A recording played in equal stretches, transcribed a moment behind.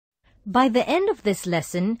By the end of this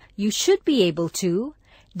lesson, you should be able to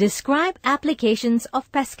describe applications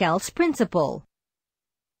of Pascal's principle.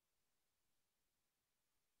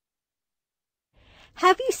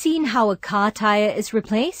 Have you seen how a car tire is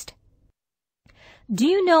replaced? Do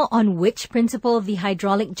you know on which principle the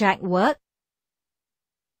hydraulic jack works?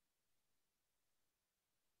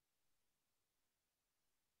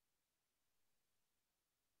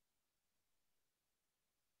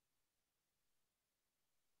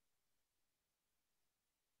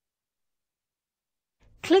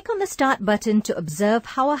 Click on the Start button to observe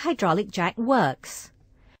how a hydraulic jack works.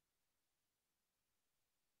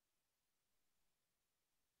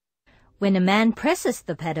 When a man presses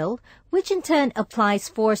the pedal, which in turn applies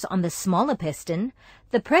force on the smaller piston,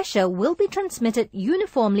 the pressure will be transmitted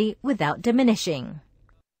uniformly without diminishing.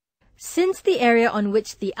 Since the area on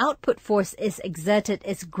which the output force is exerted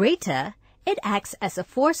is greater, it acts as a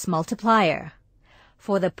force multiplier.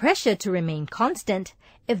 For the pressure to remain constant,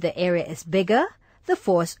 if the area is bigger, the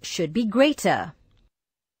force should be greater.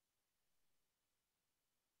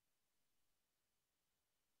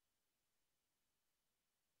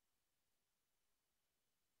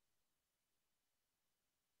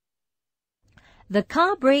 The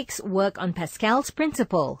car brakes work on Pascal's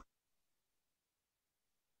principle.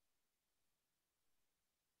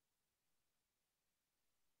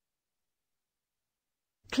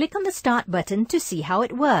 Click on the Start button to see how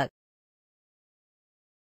it works.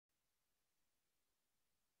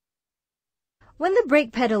 When the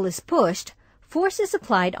brake pedal is pushed, force is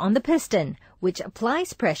applied on the piston, which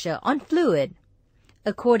applies pressure on fluid.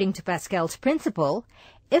 According to Pascal's principle,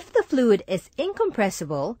 if the fluid is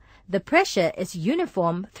incompressible, the pressure is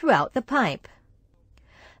uniform throughout the pipe.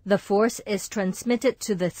 The force is transmitted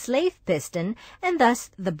to the slave piston and thus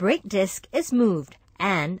the brake disc is moved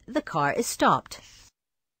and the car is stopped.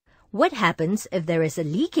 What happens if there is a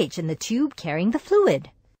leakage in the tube carrying the fluid?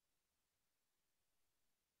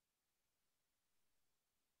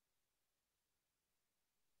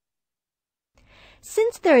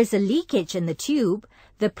 Since there is a leakage in the tube,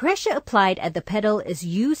 the pressure applied at the pedal is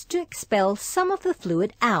used to expel some of the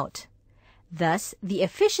fluid out. Thus, the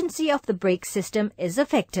efficiency of the brake system is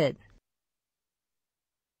affected.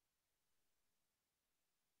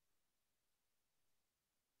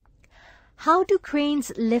 How do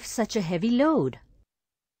cranes lift such a heavy load?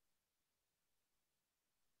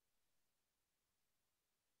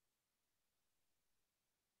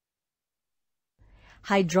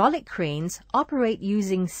 Hydraulic cranes operate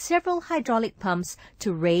using several hydraulic pumps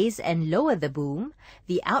to raise and lower the boom,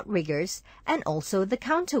 the outriggers, and also the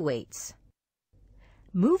counterweights.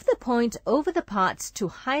 Move the point over the parts to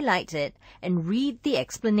highlight it and read the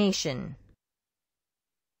explanation.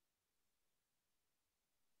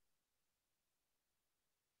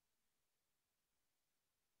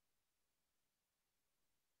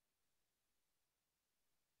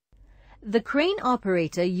 The crane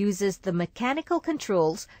operator uses the mechanical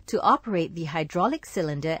controls to operate the hydraulic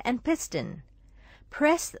cylinder and piston.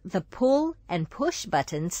 Press the pull and push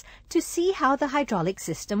buttons to see how the hydraulic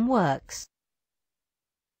system works.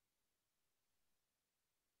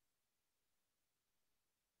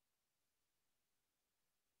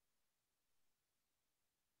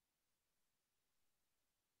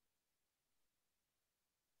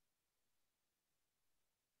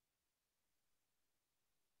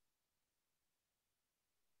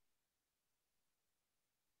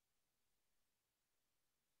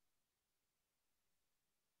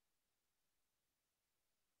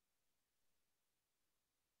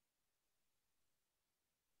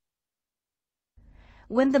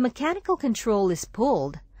 When the mechanical control is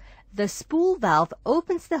pulled, the spool valve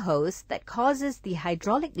opens the hose that causes the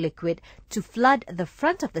hydraulic liquid to flood the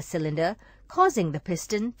front of the cylinder, causing the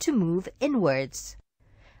piston to move inwards.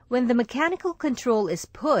 When the mechanical control is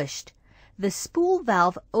pushed, the spool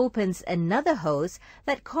valve opens another hose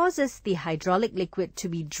that causes the hydraulic liquid to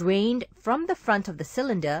be drained from the front of the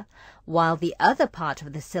cylinder while the other part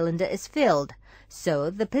of the cylinder is filled, so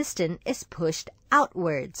the piston is pushed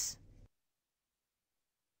outwards.